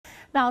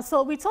Now,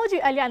 so we told you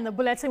earlier in the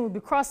bulletin we'll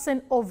be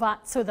crossing over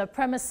to the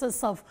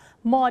premises of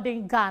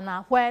Modern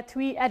Ghana, where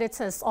 3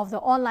 editors of the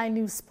online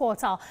news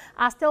portal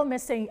are still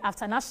missing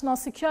after national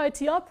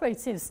security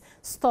operatives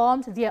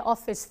stormed their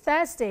office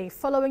Thursday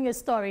following a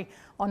story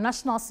on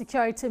National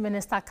Security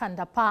Minister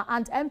Kandapa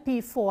and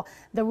MP for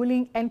the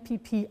ruling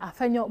NPP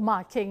Afenyo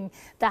Marking.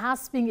 There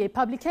has been a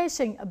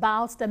publication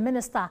about the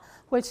minister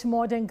which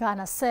Modern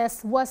Ghana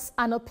says was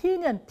an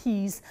opinion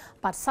piece,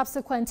 but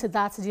subsequent to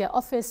that their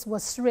office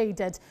was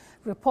raided.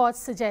 Reports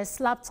suggest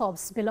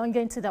laptops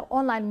belonging to the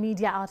online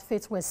media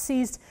outfit were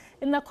seized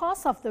in the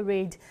course of the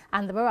raid,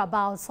 and the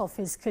whereabouts of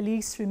his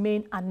colleagues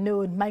remain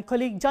unknown. My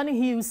colleague Johnny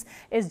Hughes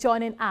is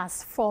joining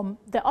us from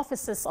the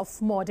offices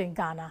of Modern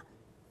Ghana.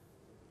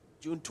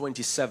 June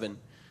 27,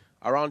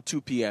 around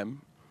 2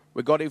 p.m.,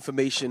 we got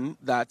information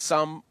that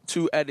some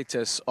 2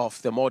 editors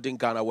of the Modern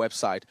Ghana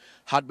website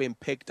had been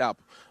picked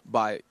up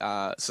by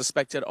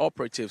suspected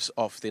operatives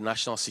of the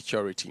National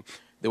Security.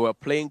 They were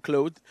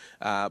plainclothes,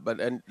 but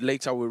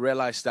later we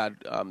realized that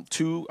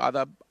 2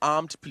 other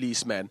armed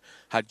policemen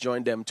had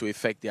joined them to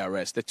effect the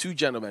arrest. The 2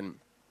 gentlemen,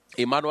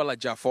 Emmanuel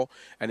Ajafo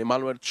and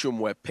Emmanuel Chum,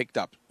 were picked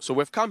up. So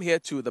we've come here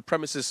to the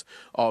premises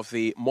of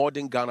the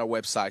Modern Ghana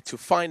website to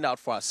find out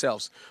for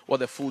ourselves what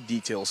the full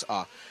details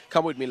are.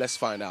 Come with me, let's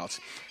find out.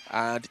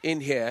 And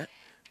in here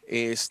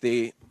is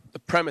the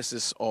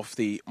premises of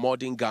the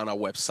Modern Ghana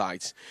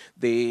website.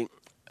 The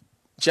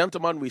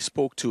gentleman we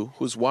spoke to,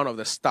 who's one of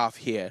the staff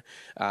here,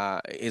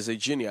 is a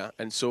junior,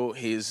 and so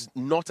he's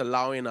not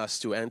allowing us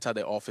to enter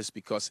the office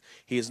because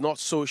he is not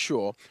so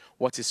sure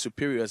what his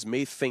superiors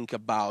may think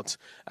about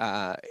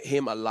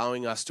him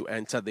allowing us to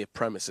enter the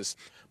premises.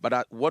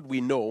 But what we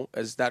know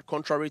is that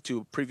contrary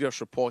to previous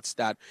reports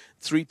that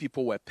 3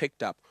 people were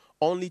picked up,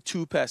 only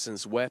 2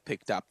 persons were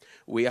picked up.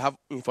 We have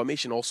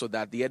information also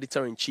that the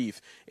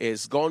editor-in-chief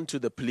is gone to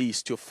the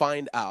police to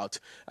find out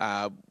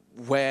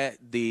where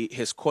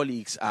his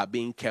colleagues are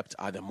being kept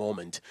at the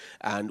moment.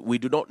 And we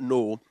do not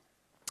know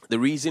the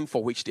reason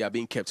for which they are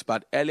being kept,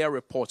 but earlier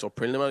reports or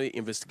preliminary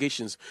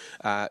investigations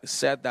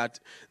said that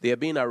they are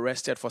being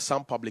arrested for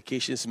some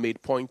publications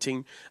made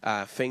pointing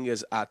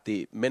fingers at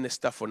the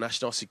Minister for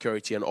National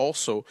Security and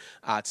also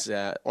at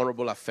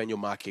Honorable Afenyo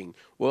Marking.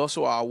 We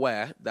also are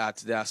aware that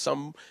there are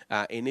some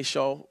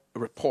initial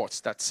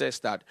reports that says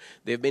that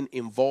they've been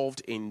involved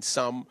in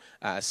some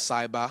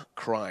cyber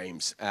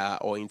crimes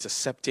or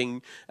intercepting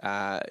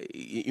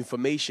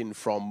information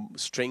from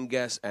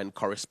stringers and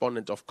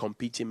correspondents of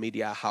competing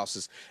media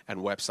houses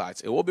and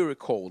websites. It will be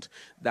recalled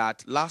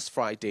that last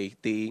Friday,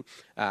 the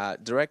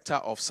Director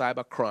of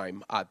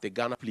Cybercrime at the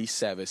Ghana Police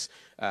Service,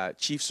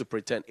 Chief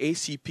Superintendent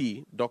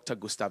ACP, Dr.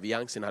 Gustav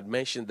Yankson, had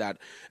mentioned that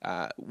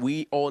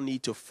we all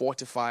need to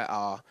fortify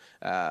our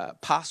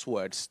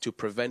passwords to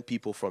prevent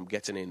people from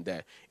getting in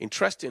there.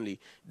 Interestingly,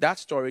 that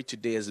story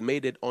today has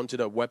made it onto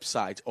the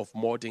website of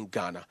Modern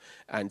Ghana.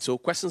 And so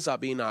questions are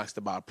being asked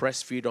about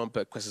press freedom,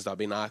 questions are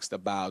being asked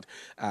about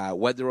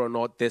whether or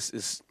not this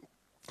is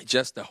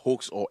just a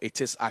hoax or it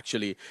is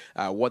actually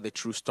what the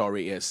true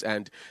story is.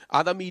 And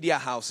other media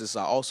houses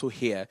are also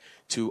here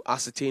to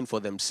ascertain for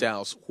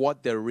themselves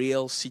what the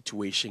real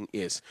situation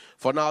is.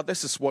 For now,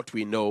 this is what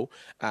we know.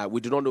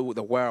 We do not know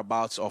the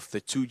whereabouts of the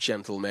 2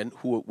 gentlemen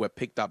who were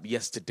picked up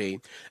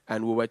yesterday.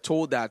 And we were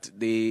told that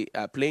the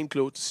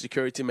plainclothes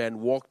security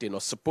men walked in,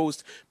 or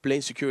supposed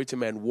plain security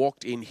men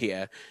walked in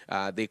here.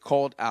 They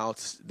called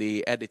out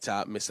the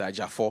editor, Mr.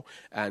 Ajafo,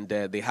 and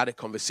they had a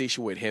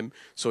conversation with him.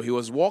 So he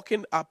was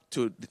walking up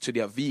to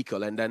their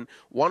vehicle, and then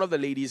one of the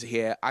ladies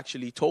here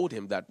actually told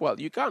him that, well,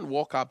 you can't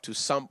walk up to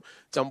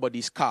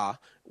somebody's car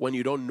when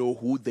you don't know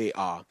who they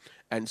are.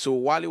 And so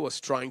while he was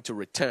trying to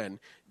return,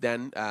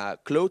 then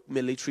clothed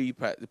military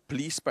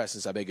police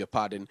persons, I beg your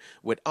pardon,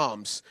 with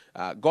arms,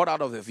 got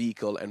out of the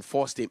vehicle and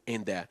forced him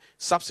in there.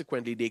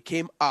 Subsequently, they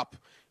came up,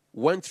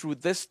 went through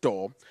this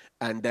door,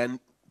 and then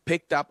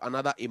picked up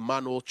another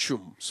Emmanuel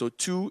Chum. So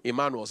 2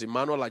 Emmanuels,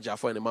 Emmanuel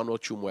Ajafo and Emmanuel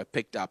Chum, were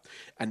picked up.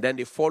 And then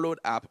they followed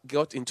up,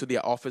 got into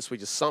their office,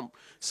 which is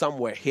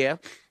somewhere here.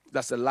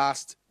 That's the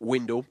last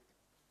window.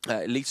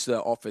 Leads to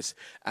the office,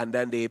 and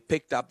then they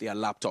picked up their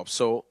laptops.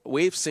 So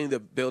we've seen the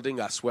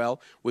building as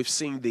well. We've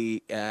seen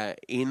the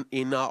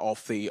inner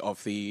of the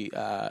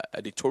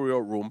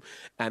editorial room,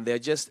 and they're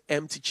just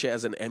empty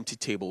chairs and empty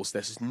tables.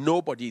 There's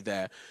nobody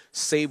there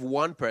save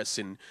 1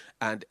 person.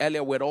 And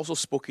earlier we had also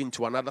spoken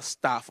to another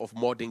staff of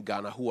Modern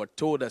Ghana who had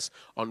told us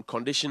on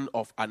condition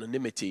of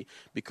anonymity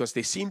because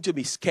they seem to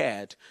be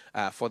scared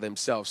for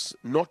themselves,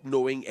 not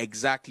knowing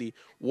exactly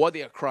what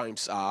their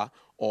crimes are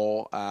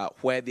or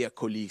where their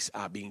colleagues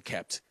are being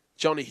kept.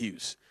 Johnny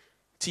Hughes,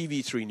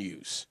 TV3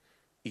 News,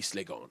 East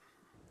Legon.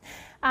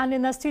 And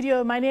in the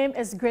studio, my name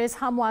is Grace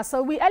Hamwa.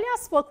 So we earlier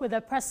spoke with the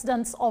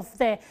president of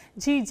the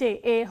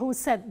GJA who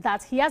said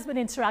that he has been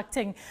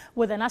interacting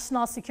with the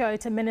National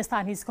Security Minister,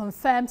 and he's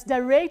confirmed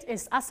the raid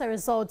is as a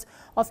result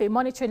of a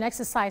monitoring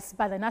exercise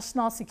by the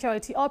National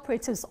Security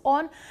operatives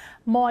on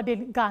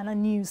Modern Ghana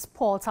News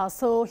portal.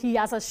 So he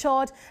has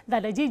assured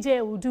that the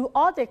GJA will do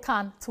all they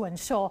can to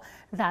ensure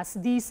that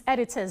these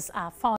editors are found.